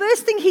 The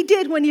first thing he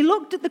did when he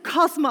looked at the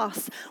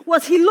cosmos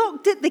was he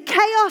looked at the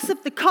chaos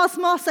of the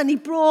cosmos and he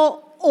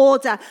brought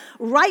order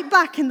right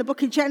back in the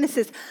book of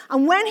Genesis.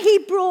 And when he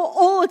brought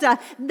order,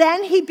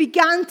 then he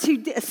began to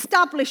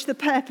establish the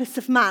purpose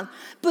of man.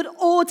 But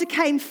order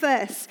came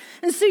first.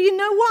 And so you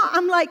know what?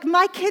 I'm like,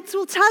 my kids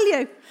will tell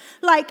you,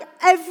 like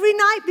every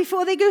night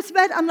before they go to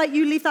bed, I'm like,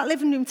 you leave that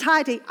living room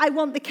tidy. I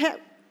want the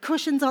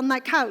cushions on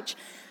that couch.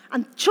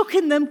 And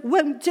chucking them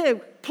won't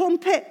do.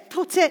 Plump it,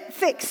 put it,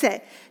 fix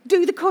it.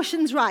 Do the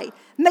cushions right.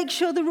 Make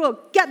sure the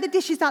rug. Get the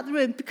dishes out the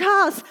room.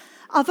 Because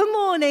of a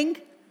morning,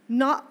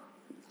 my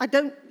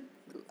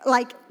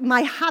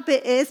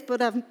habit is,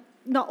 but I'm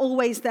not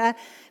always there.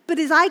 But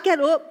as I get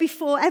up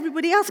before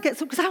everybody else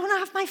gets up, because I want to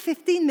have my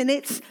 15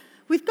 minutes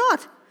with God.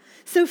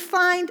 So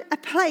find a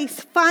place,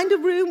 find a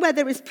room where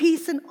there is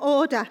peace and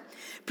order.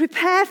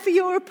 Prepare for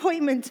your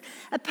appointment,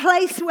 a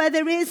place where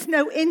there is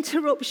no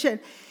interruption.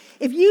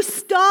 If you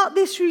start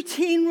this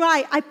routine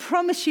right, I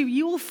promise you,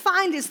 you will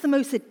find it's the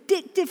most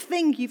addictive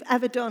thing you've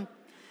ever done.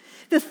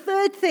 The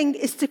third thing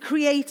is to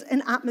create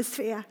an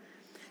atmosphere.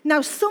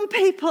 Now, some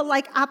people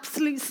like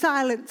absolute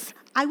silence.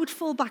 I would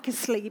fall back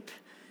asleep,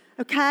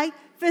 okay?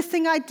 First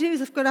thing I do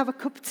is I've got to have a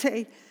cup of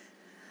tea,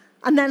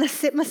 and then I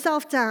sit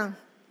myself down.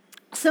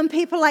 Some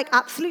people like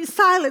absolute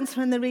silence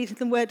when they're reading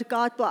the Word of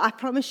God, but I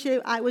promise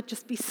you, I would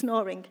just be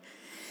snoring.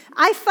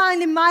 I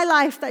find in my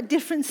life that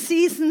different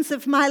seasons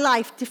of my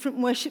life, different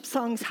worship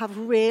songs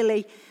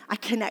I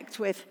connect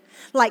with.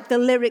 Like the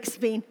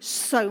lyrics mean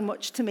so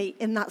much to me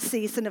in that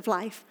season of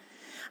life.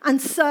 And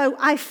so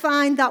I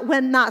find that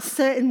when that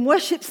certain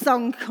worship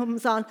song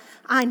comes on,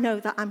 I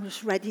know that I'm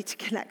just ready to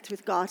connect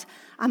with God.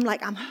 I'm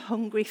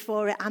hungry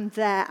for it. I'm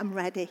there. I'm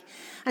ready.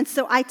 And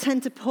so I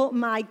tend to put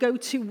my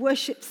go-to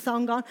worship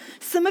song on.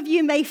 Some of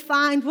you may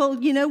find, well,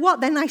 you know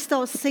what? Then I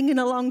start singing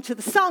along to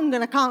the song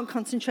and I can't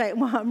concentrate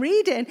on what I'm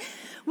reading.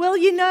 Well,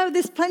 you know,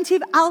 there's plenty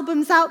of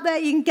albums out there.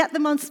 You can get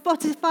them on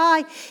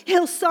Spotify.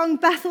 Hillsong,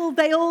 Bethel,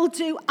 they all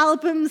do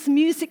albums,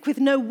 music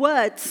with no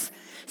words.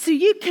 So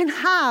you can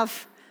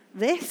have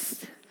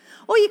this,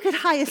 or you could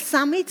hire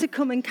Sammy to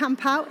come and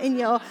camp out in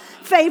your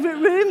favorite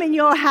room in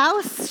your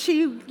house.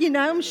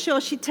 I'm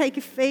sure she'd take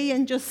a fee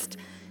and just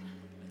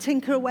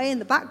tinker away in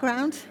the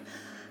background.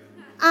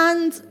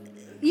 And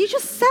you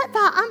just set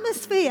that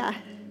atmosphere.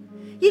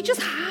 You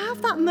just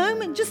have that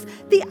moment. Just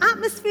the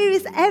atmosphere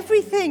is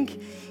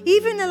everything.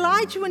 Even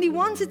Elijah, when he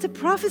wanted to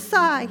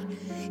prophesy,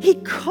 he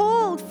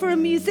called for a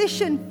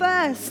musician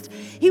first.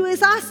 He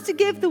was asked to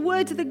give the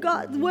word of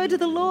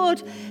the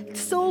Lord.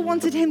 Saul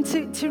wanted him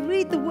to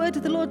read the word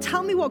of the Lord.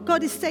 Tell me what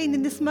God is saying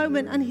in this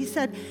moment. And he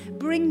said,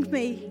 bring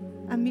me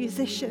a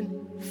musician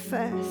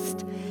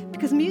first.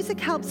 Because music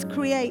helps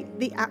create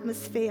the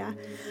atmosphere.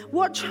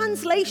 What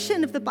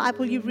translation of the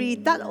Bible you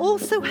read, that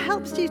also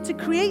helps you to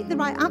create the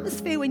right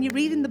atmosphere when you're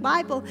reading the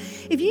Bible.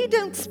 If you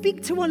don't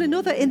speak to one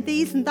another in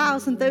these and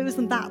thous and those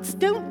and that's,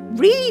 don't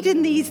read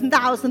in these and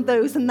thous and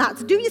those and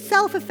that's. Do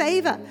yourself a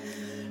favor.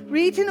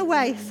 Read in a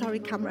way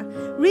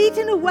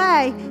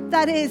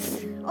that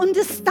is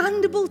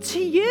understandable to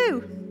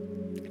you.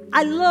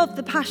 I love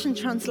the Passion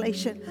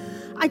Translation.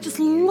 I just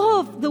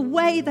love the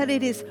way that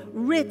it is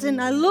written.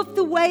 I love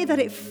the way that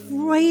it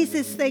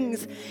phrases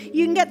things.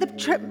 You can get the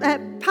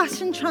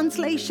Passion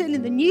Translation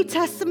in the New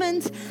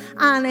Testament,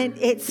 and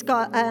it's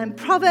got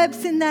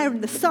Proverbs in there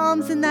and the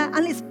Psalms in there,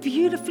 and it's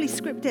beautifully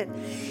scripted.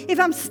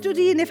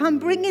 If I'm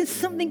bringing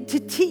something to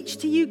teach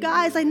to you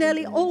guys, I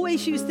nearly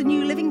always use the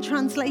New Living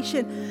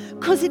Translation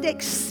because it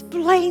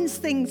explains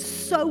things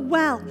so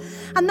well.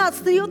 And that's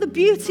the other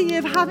beauty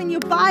of having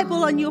your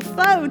Bible on your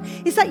phone,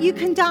 is that you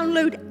can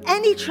download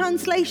any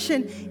translation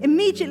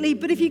immediately.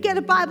 But if you get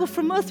a Bible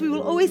from us, we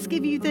will always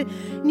give you the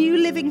New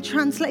Living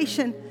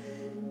Translation.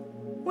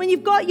 When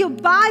you've got your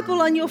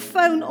Bible on your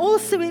phone,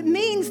 also it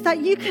means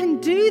that you can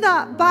do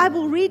that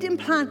Bible reading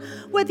plan,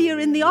 whether you're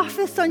in the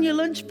office on your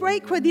lunch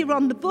break, whether you're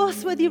on the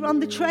bus, whether you're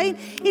on the train.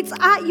 It's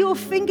at your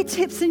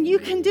fingertips and you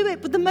can do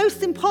it. But the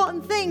most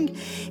important thing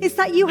is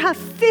that you have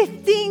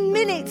 15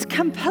 minutes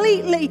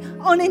completely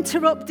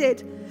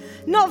uninterrupted.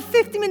 Not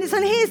 50 minutes.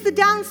 And here's the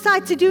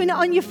downside to doing it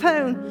on your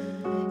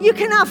phone. You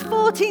can have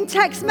 14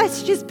 text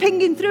messages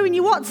pinging through and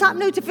your WhatsApp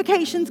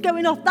notifications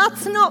going off.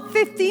 That's not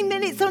 15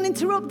 minutes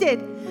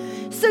uninterrupted.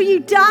 So you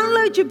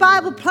download your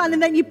Bible plan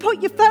and then you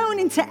put your phone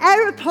into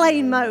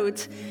airplane mode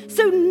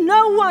so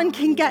no one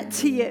can get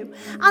to you.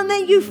 And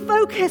then you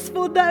focus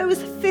for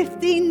those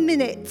 15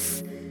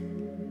 minutes.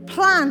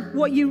 plan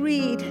what you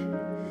read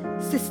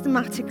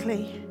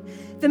systematically.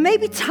 There may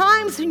be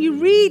times when you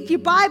read your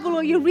Bible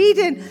or you're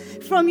reading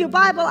from your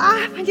Bible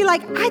app and you're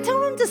like, I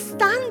don't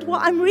understand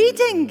what I'm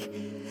reading.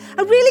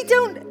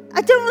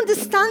 I don't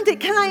understand it.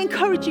 Can I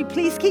encourage you?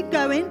 Please keep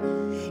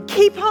going.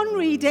 Keep on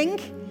reading.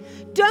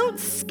 Don't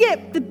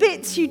skip the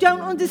bits you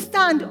don't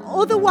understand.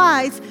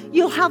 Otherwise,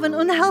 you'll have an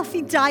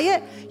unhealthy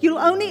diet. You'll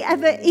only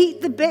ever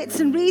eat the bits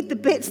and read the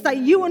bits that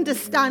you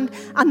understand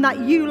and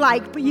that you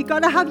like. But you've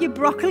got to have your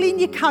broccoli and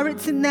your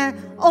carrots in there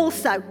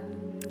also.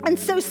 And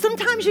so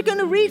sometimes you're going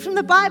to read from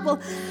the Bible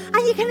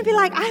and you're going to be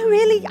like,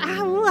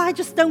 I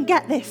just don't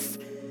get this.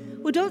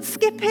 Well, don't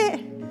skip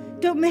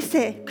it. Don't miss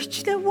it. Because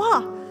you know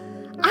what?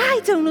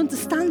 I don't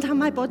understand how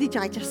my body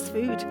digests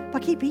food,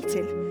 but I keep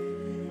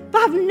eating. But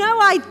I have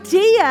no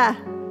idea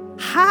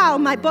how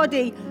my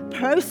body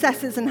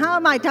processes and how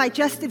my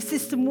digestive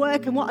system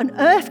works and what on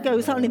earth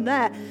goes on in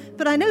there.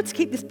 But I know to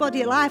keep this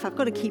body alive, I've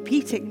got to keep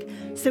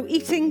eating. So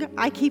eating,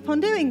 I keep on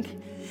doing.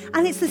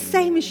 And it's the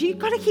same as you've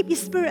got to keep your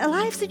spirit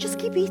alive, so just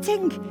keep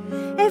eating.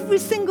 Every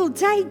single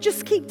day,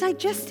 just keep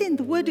digesting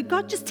the Word of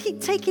God. Just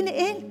keep taking it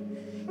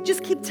in.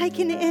 Just keep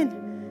taking it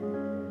in.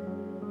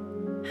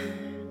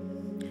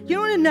 You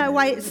want to know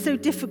why it's so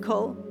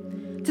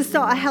difficult to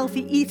start a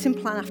healthy eating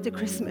plan after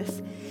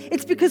Christmas?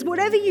 It's because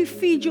whatever you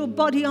feed your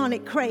body on,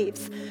 it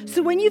craves.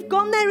 So when you've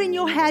gone there in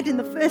your head in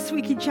the first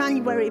week of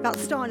January about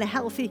starting a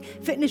healthy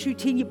fitness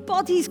routine, your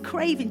body's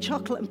craving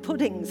chocolate and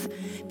puddings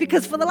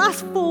because for the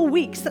last 4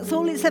 weeks, that's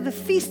all it's ever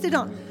feasted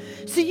on.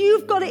 So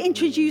you've got to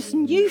introduce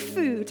new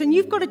food and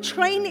you've got to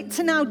train it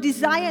to now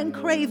desire and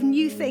crave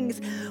new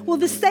things. Well,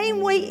 the same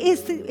way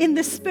is in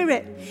the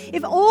Spirit.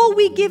 If all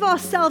we give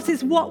ourselves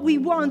is what we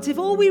want, if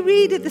all we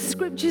read are the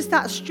scriptures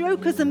that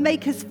stroke us and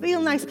make us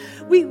feel nice,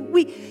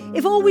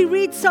 if all we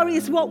read,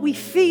 is what we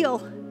feel,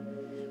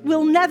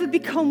 we'll never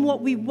become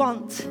what we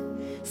want.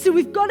 So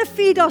we've got to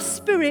feed our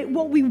spirit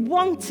what we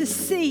want to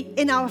see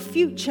in our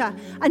future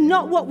and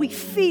not what we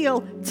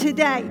feel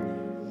today.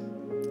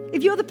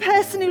 If you're the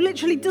person who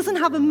literally doesn't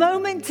have a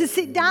moment to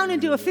sit down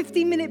and do a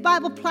 15-minute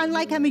Bible plan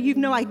like Emma, you've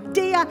no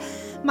idea.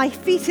 My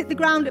feet hit the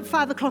ground at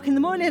 5 o'clock in the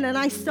morning and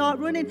I start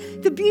running.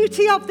 The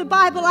beauty of the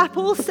Bible app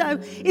also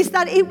is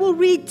that it will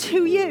read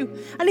to you.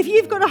 And if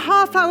you've got a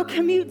half-hour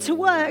commute to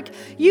work,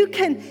 you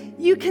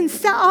can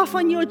set off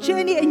on your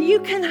journey and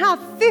you can have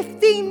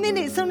 15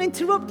 minutes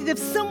uninterrupted of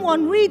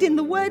someone reading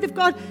the Word of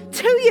God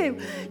to you.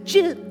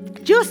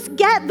 Just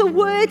get the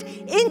Word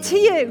into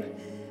you.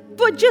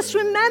 But just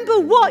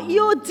remember what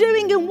you're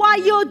doing and why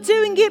you're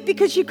doing it,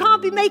 because you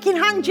can't be making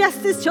hand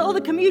gestures to all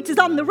the commuters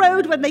on the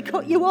road when they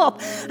cut you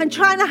up and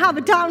trying to have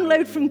a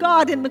download from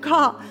God in the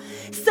car.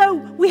 So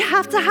we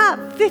have to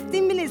have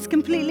 15 minutes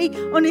completely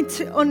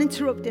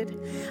uninterrupted.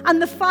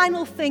 And the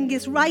final thing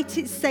is write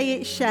it, say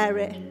it, share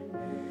it.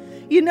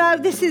 You know,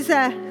 this is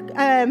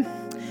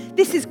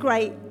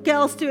great.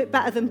 Girls do it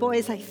better than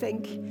boys, I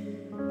think.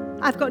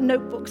 I've got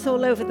notebooks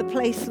all over the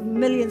place,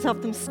 millions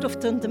of them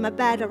stuffed under my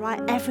bed. I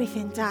write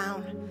everything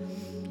down.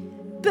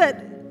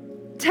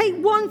 But take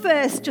one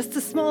verse, just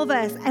a small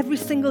verse, every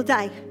single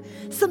day.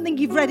 Something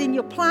you've read in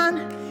your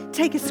plan.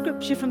 Take a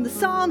scripture from the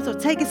Psalms or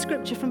take a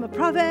scripture from the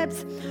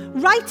Proverbs.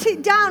 Write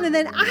it down and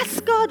then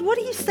ask God, what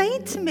are you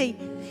saying to me?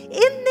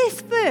 In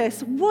this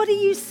verse, what are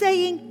you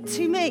saying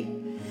to me?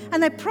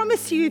 And I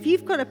promise you, if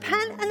you've got a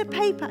pen and a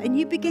paper and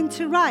you begin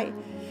to write,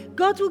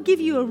 God will give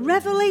you a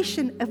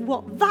revelation of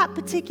what that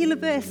particular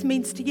verse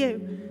means to you.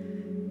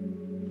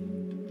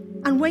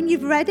 And when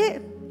you've read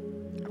it,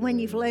 when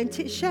you've learnt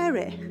it, share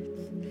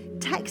it.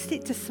 Text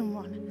it to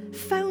someone.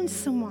 Phone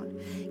someone.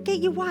 Get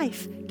your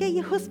wife. Get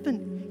your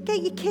husband.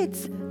 Get your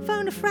kids.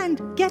 Phone a friend.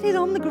 Get it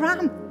on the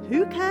gram.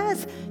 Who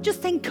cares?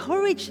 Just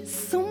encourage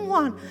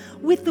someone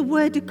with the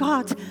Word of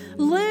God.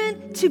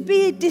 Learn to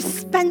be a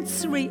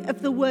dispensary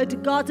of the Word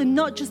of God and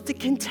not just a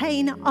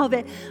container of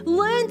it.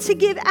 Learn to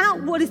give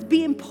out what is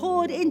being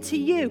poured into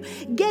you.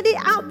 Get it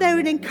out there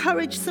and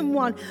encourage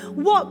someone.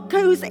 What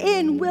goes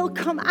in will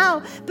come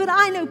out. But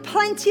I know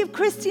plenty of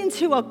Christians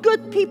who are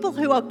good people,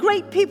 who are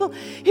great people,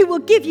 who will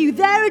give you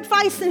their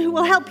advice and who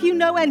will help you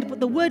no end, but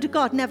the Word of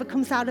God never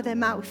comes out of their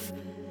mouth,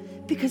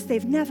 because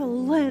they've never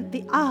learned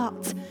the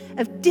art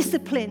of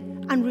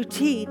discipline and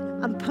routine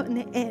and putting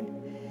it in.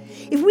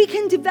 If we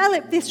can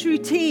develop this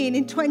routine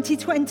in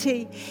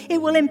 2020, it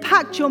will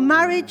impact your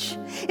marriage,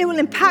 it will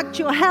impact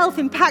your health,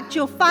 impact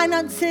your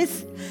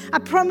finances. I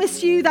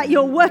promise you that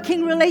your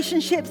working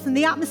relationships and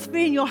the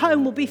atmosphere in your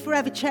home will be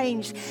forever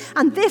changed.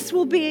 And this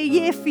will be a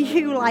year for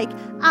you like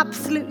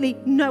absolutely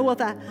no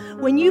other,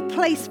 when you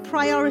place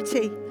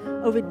priority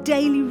over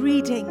daily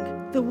reading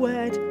the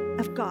Word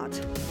of God.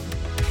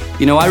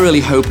 You know, I really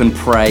hope and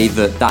pray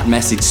that that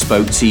message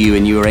spoke to you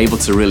and you were able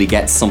to really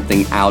get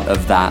something out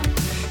of that.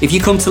 If you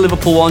come to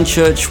Liverpool One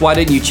Church, why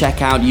don't you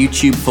check out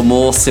YouTube for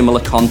more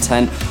similar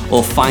content,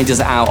 or find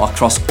us out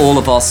across all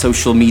of our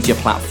social media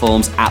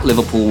platforms at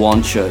Liverpool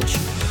One Church.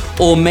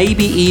 Or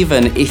maybe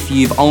even if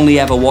you've only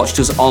ever watched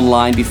us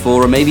online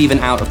before, or maybe even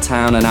out of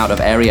town and out of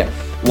area,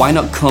 why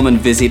not come and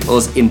visit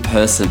us in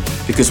person?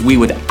 Because we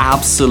would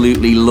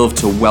absolutely love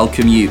to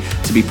welcome you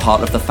to be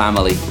part of the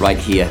family right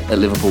here at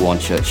Liverpool One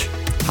Church.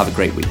 Have a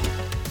great week.